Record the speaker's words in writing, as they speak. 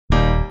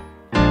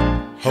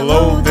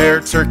Hello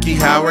there, turkey,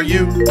 how are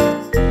you?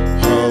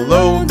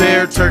 Hello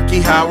there,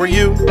 turkey, how are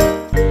you?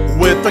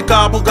 With a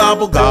gobble,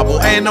 gobble, gobble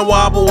and a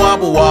wobble,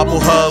 wobble, wobble.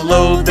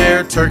 Hello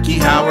there, turkey,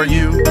 how are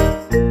you?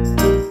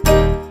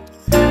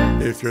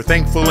 If you're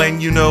thankful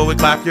and you know it,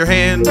 clap your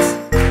hands.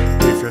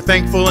 If you're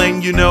thankful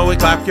and you know it,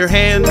 clap your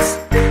hands.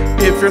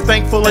 If you're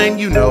thankful and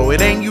you know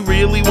it and you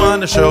really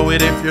want to show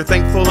it. If you're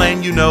thankful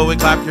and you know it,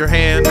 clap your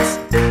hands.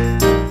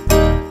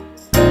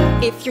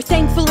 If you're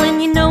thankful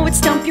and you know it,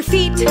 stomp your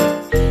feet.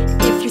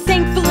 If you're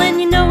thankful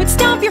and you know it,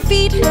 stomp your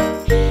feet.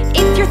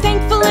 If you're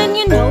thankful and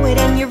you know it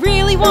and you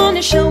really want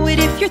to show it.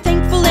 If you're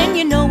thankful and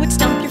you know it,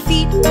 stomp your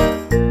feet.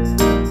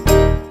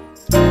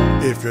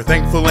 If you're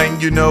thankful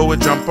and you know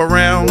it, jump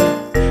around.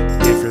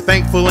 If you're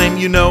thankful and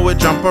you know it,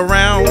 jump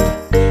around.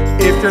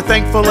 If you're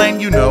thankful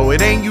and you know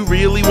it and you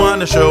really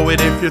want to show it.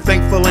 If you're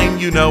thankful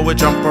and you know it,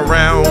 jump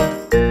around.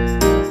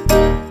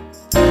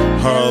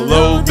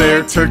 Hello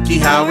there, turkey,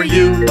 how are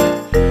you?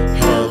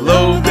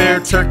 Hello there,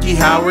 turkey,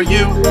 how are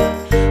you?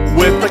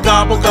 With a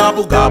gobble,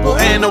 gobble, gobble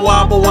and a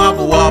wobble,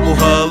 wobble, wobble.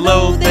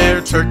 Hello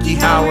there, turkey,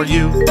 how are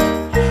you?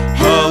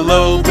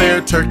 Hello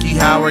there, turkey,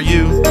 how are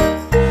you?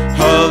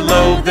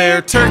 Hello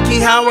there, turkey,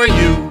 how are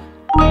you?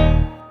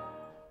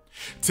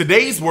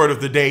 Today's word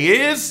of the day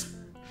is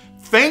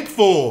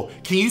thankful.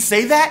 Can you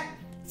say that?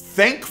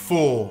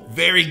 Thankful.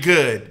 Very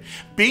good.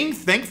 Being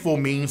thankful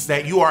means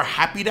that you are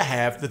happy to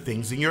have the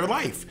things in your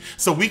life.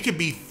 So we could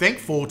be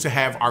thankful to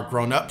have our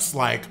grown-ups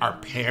like our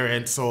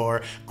parents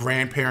or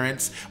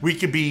grandparents. We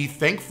could be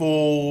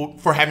thankful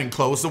for having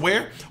clothes to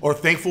wear or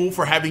thankful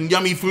for having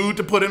yummy food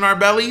to put in our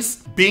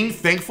bellies. Being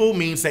thankful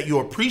means that you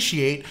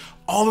appreciate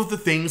all of the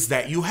things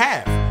that you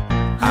have.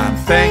 I'm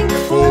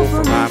thankful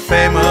for my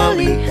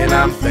family and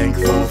I'm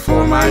thankful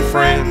for my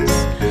friends.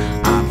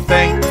 I'm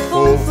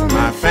thankful for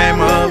my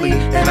family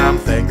and I'm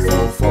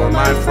thankful for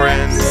my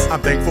friends. I'm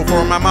thankful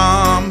for my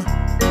mom.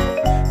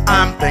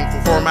 I'm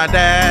thankful for my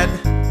dad.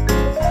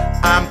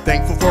 I'm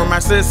thankful for my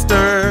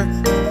sister.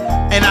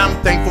 And I'm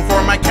thankful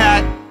for my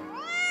cat.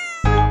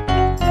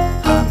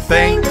 I'm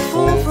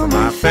thankful for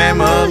my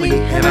family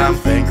and I'm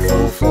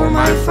thankful for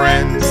my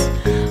friends.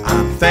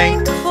 I'm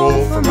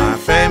thankful for my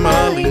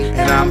family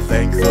and I'm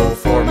thankful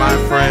for my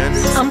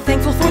friends. I'm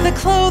thankful for the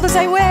clothes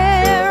I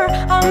wear.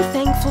 I'm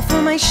thankful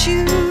for my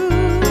shoes.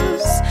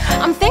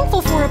 I'm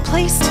thankful for a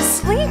place to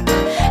sleep.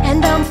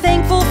 And I'm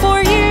thankful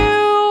for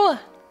you.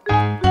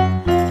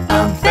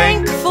 I'm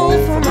thankful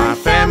for my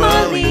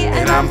family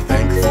and I'm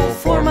thankful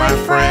for my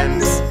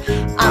friends.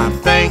 I'm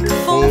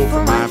thankful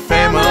for my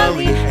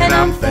family and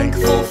I'm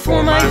thankful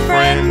for my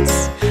friends.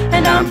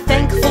 And I'm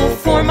thankful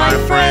for my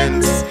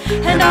friends.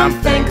 And I'm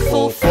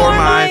thankful for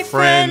my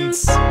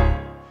friends.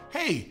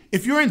 Hey,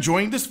 if you're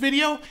enjoying this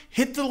video,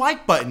 hit the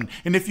like button.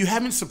 And if you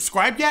haven't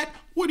subscribed yet,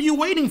 what are you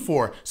waiting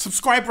for?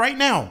 Subscribe right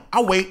now.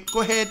 I'll wait. Go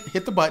ahead,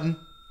 hit the button.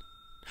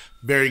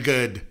 Very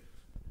good.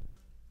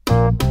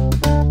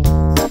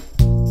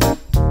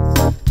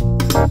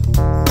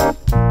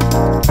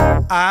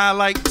 I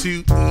like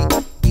to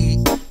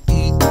eat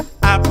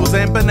apples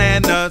and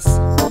bananas.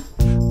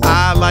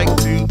 I like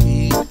to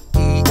eat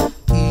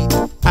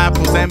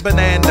apples and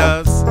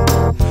bananas.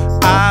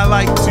 I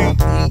like to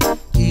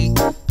eat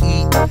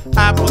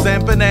apples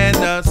and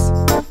bananas.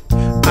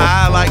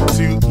 I like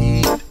to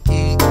eat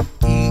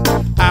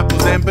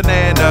apples and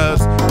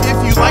bananas.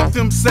 If you like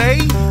them, say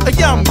a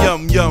yum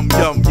yum yum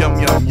yum yum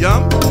yum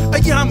yum. A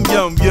yum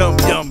yum yum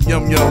yum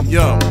yum yum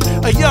yum.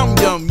 A yum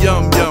yum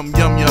yum yum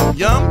yum yum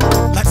yum.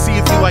 Let's see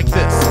if you like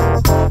this.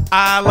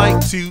 I like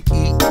to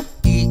eat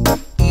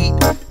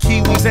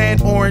kiwis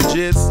and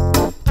oranges.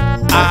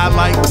 I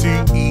like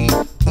to eat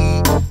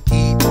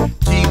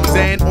kiwis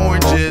and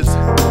oranges.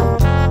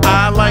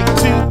 I like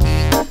to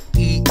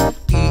eat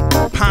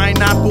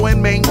pineapple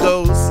and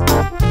mangoes.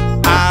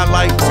 I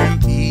like to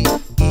eat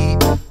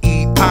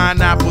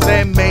pineapples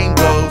and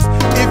mangoes.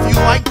 If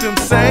you like them,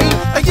 say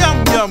a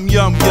yum yum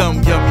yum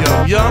yum yum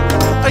yum yum.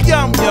 A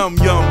yum yum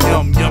yum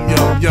yum yum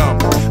yum yum.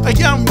 A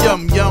yum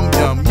yum yum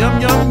yum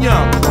yum yum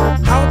yum.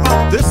 How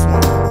about this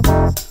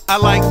one? I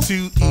like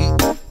to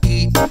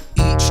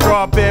eat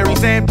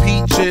strawberries and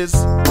peaches.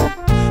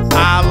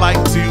 I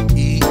like to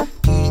eat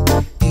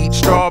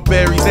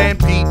strawberries and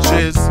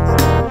peaches.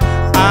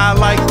 I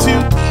like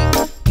to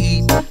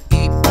eat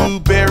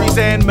blueberries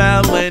and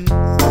melon.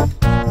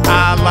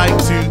 I like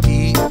to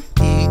eat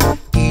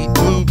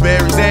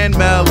blueberries and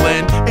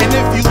melon. And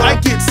if you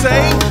like it,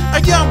 say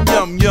a yum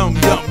yum yum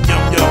yum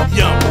yum yum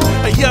yum.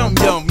 A yum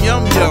yum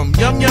yum yum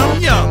yum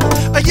yum yum.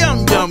 A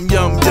yum yum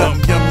yum yum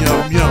yum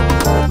yum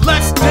yum.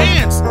 Let's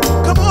dance.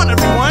 Come on,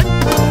 everyone.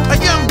 A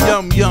yum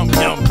yum yum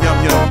yum yum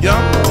yum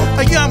yum.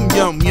 A yum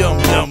yum yum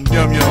yum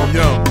yum yum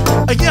yum.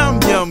 A yum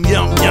yum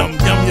yum yum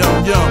yum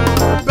yum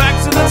yum. Back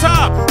to the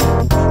top.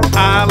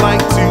 I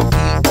like to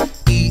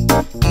eat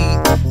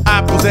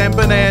apples and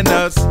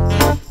bananas.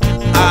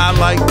 I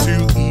like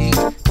to eat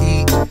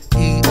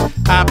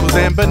apples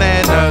and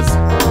bananas.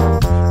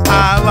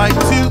 I like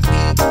to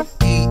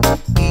eat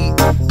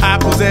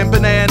apples and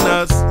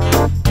bananas.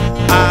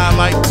 I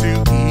like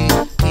to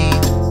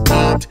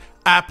eat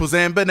apples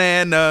and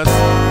bananas.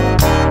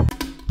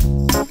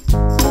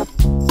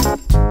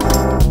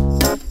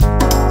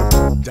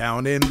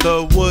 Down in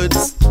the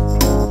woods,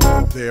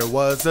 there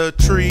was a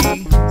tree,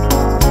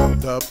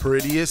 the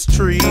prettiest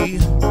tree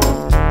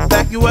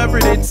that you ever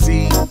did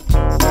see.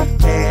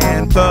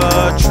 And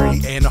the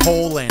tree, and a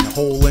hole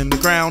in the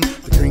ground.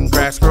 The green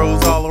grass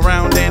grows all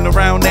around and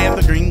around, and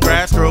the green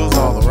grass grows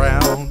all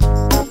around.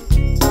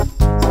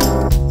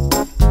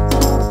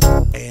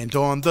 And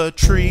on the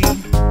tree,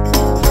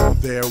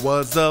 there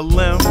was a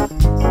limb,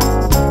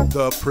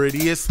 the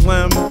prettiest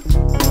limb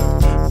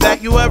that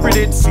you ever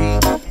did see.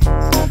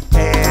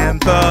 And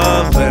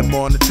the limb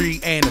on the tree,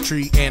 and a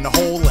tree, and a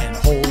hole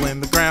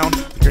in the ground.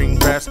 The green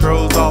grass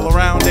grows all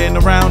around and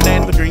around,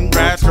 and the green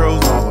grass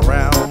grows all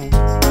around.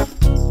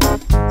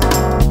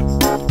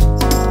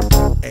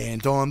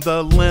 And on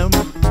the limb,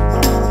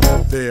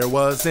 there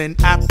was an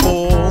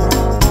apple,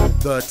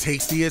 the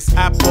tastiest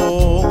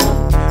apple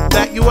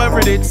that you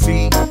ever did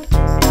see.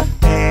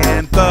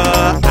 And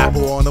the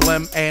apple on the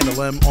limb, and a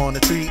limb on a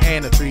tree,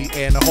 and a tree,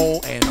 and a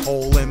hole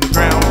in the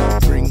ground.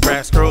 The green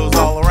grass grows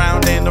all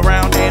around and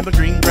around, and the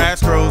green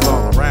grass grows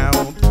all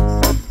around.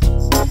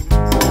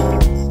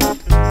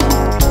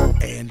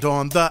 And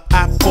on the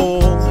apple,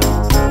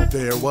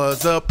 there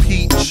was a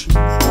peach,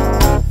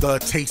 the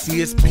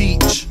tastiest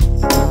peach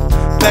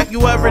that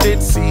you ever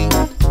did see.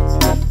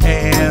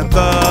 And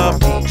the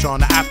peach on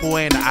the apple,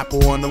 and the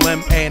apple on the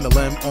limb, and the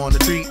limb on the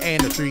tree,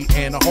 and a tree,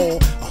 and a hole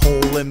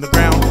in the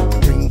ground. The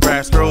green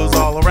grass grows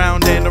all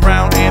around and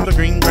around, and the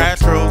green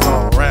grass grows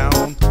all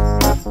around.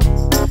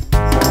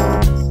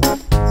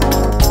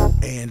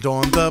 And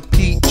on the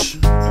peach,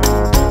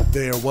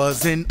 there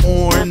was an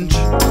orange,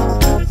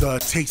 the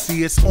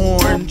tastiest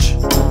orange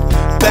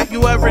that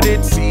you ever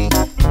did see.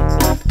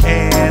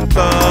 And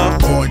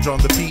the orange on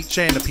the peach,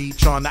 and a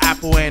peach on the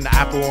apple, and the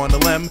apple on the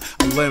limb,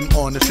 a limb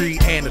on the tree,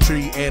 and a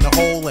tree, and a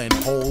hole in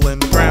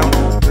the ground.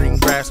 The green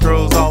grass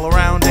grows all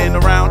around and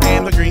around,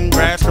 and the green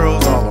grass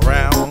grows all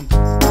around.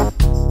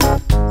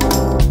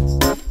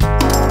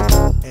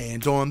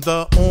 And on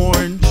the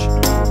orange,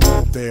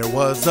 there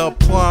was a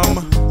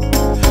plum,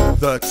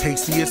 the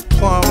tastiest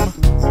plum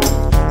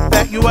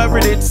that you ever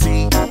did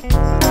see.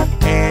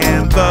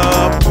 And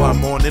the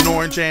plum on an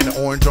orange, and an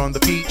orange on the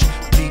peach,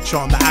 peach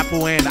on the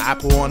apple, and the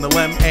apple on the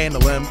limb, and the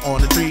limb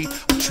on the tree,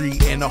 a tree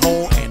and a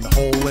hole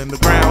in the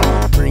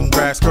ground. Green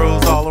grass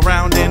grows all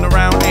around and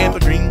around, and the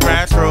green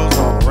grass grows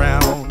all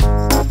around.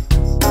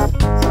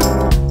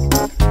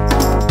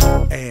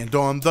 And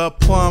on the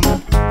plum,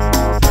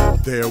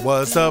 there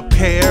was a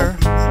pear,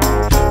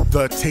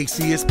 the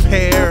tastiest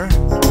pear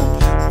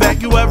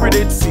that you ever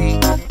did see.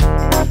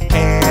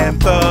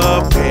 And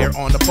the pear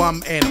on the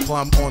plum, and a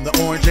plum on the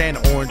orange, and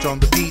an orange on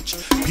the peach,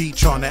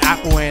 peach on the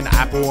apple, and an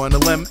apple on the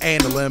limb,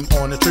 and a limb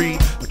on the tree,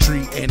 a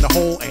tree and a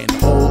hole in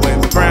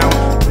the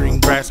ground. Green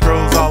grass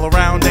grows all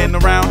around and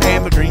around,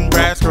 and the green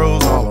grass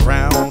grows all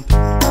around.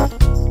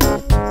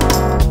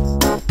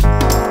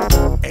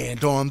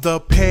 And on the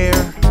pear,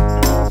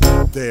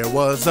 there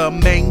was a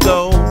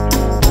mango,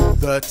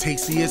 the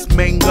tastiest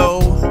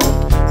mango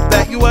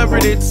that you ever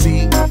did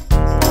see.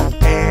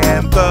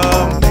 And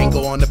the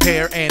mango on the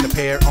pear, and a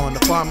pear on the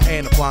plum,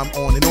 and a plum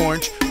on an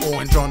orange,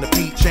 orange on the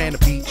peach, and a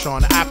peach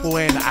on the apple,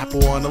 and the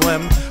apple on the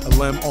limb, a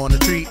limb on the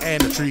tree,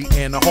 and a tree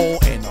and a hole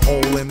in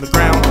the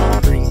ground.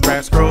 The green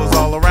grass grows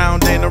all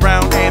around and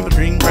around, and the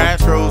green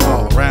grass grows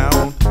all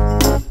around.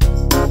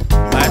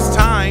 Last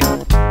time.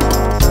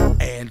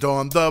 And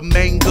on the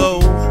mango,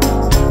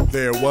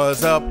 there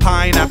was a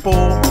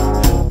pineapple,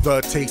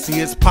 the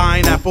tastiest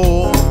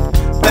pineapple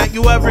that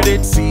you ever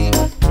did see.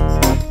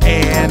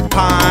 And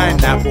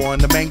pineapple on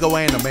the mango,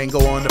 and a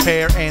mango on the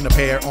pear, and a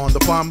pear on the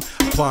plum,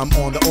 plum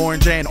on the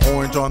orange, and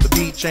orange on the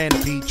peach, and a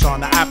peach on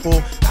the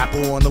apple,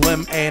 apple on the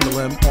limb, and a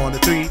limb on the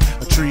tree,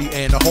 a tree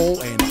and a hole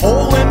in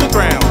the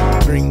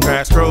ground. Green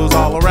grass grows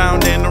all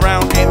around and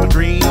around, and the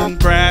green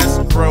grass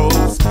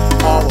grows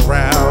all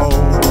around.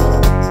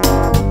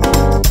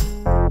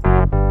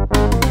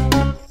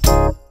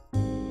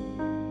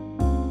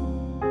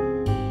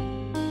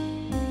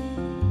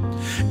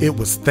 It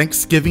was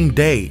Thanksgiving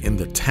Day in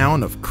the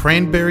town of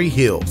Cranberry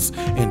Hills,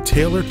 and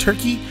Taylor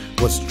Turkey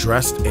was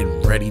dressed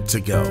and ready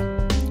to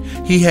go.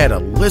 He had a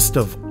list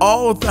of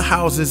all of the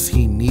houses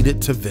he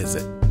needed to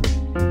visit.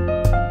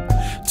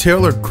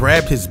 Taylor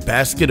grabbed his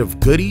basket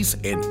of goodies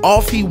and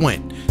off he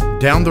went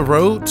down the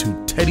road to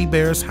Teddy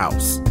Bear's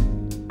house.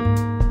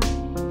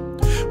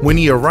 When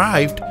he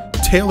arrived,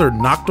 Taylor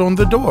knocked on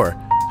the door.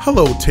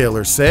 "Hello,"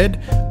 Taylor said.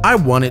 "I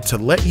wanted to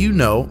let you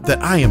know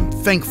that I am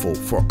thankful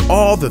for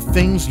all the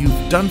things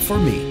you've done for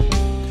me.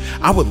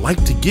 I would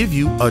like to give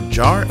you a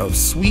jar of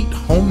sweet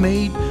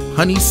homemade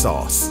honey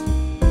sauce."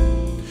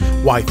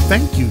 "Why,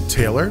 thank you,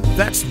 Taylor.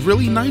 That's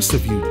really nice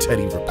of you,"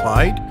 Teddy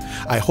replied.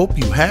 "I hope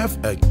you have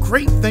a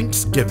great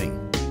Thanksgiving."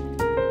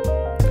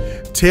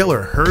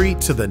 Taylor hurried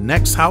to the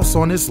next house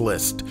on his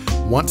list.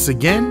 Once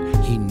again,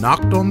 he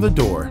knocked on the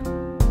door.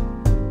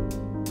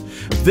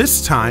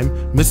 This time,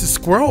 Mrs.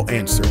 Squirrel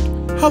answered.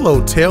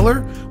 "Hello,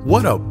 Taylor.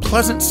 What a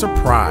pleasant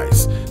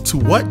surprise. To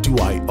what do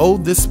I owe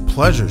this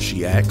pleasure?"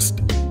 she asked.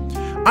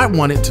 "I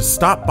wanted to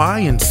stop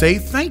by and say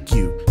thank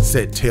you,"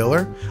 said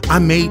Taylor. "I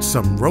made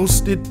some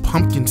roasted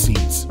pumpkin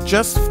seeds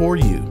just for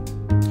you."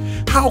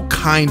 "How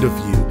kind of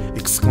you,"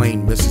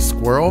 exclaimed Mrs.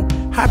 Squirrel.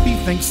 "Happy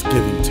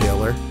Thanksgiving,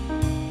 Taylor."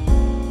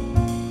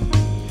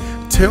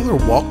 Taylor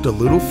walked a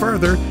little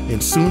further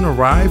and soon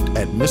arrived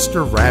at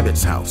Mr.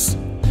 Rabbit's house.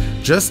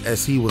 Just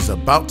as he was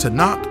about to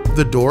knock,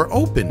 the door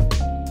opened.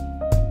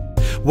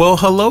 "Well,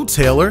 hello,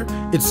 Taylor.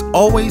 It's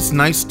always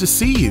nice to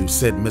see you,"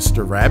 said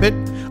Mr. Rabbit.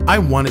 "I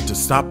wanted to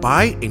stop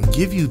by and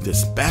give you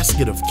this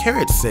basket of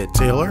carrots," said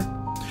Taylor.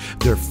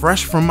 "They're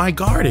fresh from my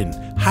garden.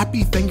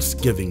 Happy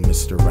Thanksgiving,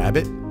 Mr.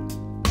 Rabbit."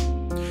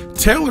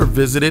 Taylor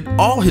visited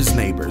all his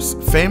neighbors,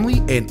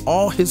 family, and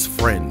all his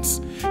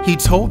friends. He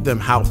told them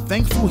how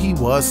thankful he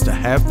was to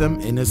have them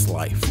in his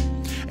life,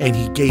 and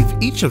he gave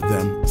each of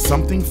them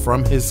something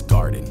from his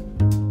garden.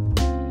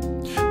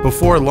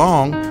 Before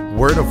long,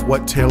 word of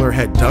what Taylor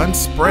had done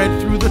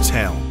spread through the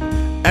town.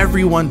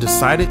 Everyone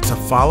decided to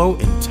follow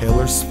in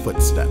Taylor's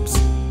footsteps.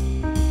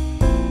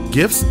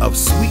 Gifts of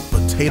sweet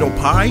potato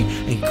pie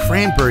and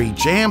cranberry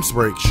jams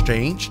were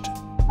exchanged.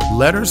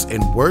 Letters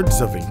and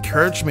words of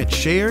encouragement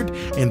shared,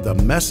 and the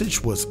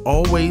message was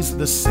always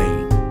the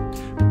same.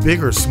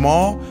 Big or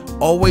small,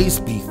 always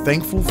be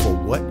thankful for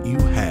what you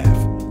have.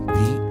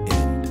 The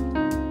end.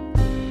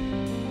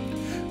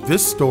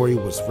 This story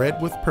was read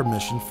with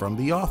permission from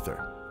the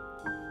author.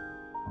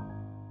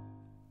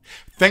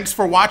 Thanks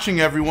for watching,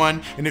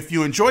 everyone, and if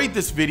you enjoyed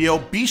this video,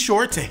 be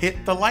sure to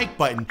hit the like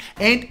button.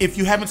 And if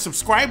you haven't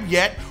subscribed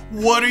yet,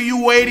 what are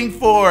you waiting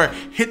for?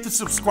 Hit the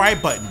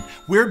subscribe button.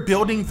 We're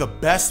building the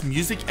best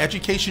music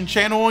education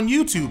channel on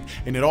YouTube,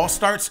 and it all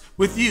starts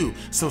with you.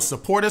 So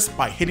support us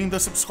by hitting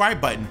the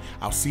subscribe button.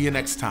 I'll see you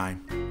next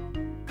time.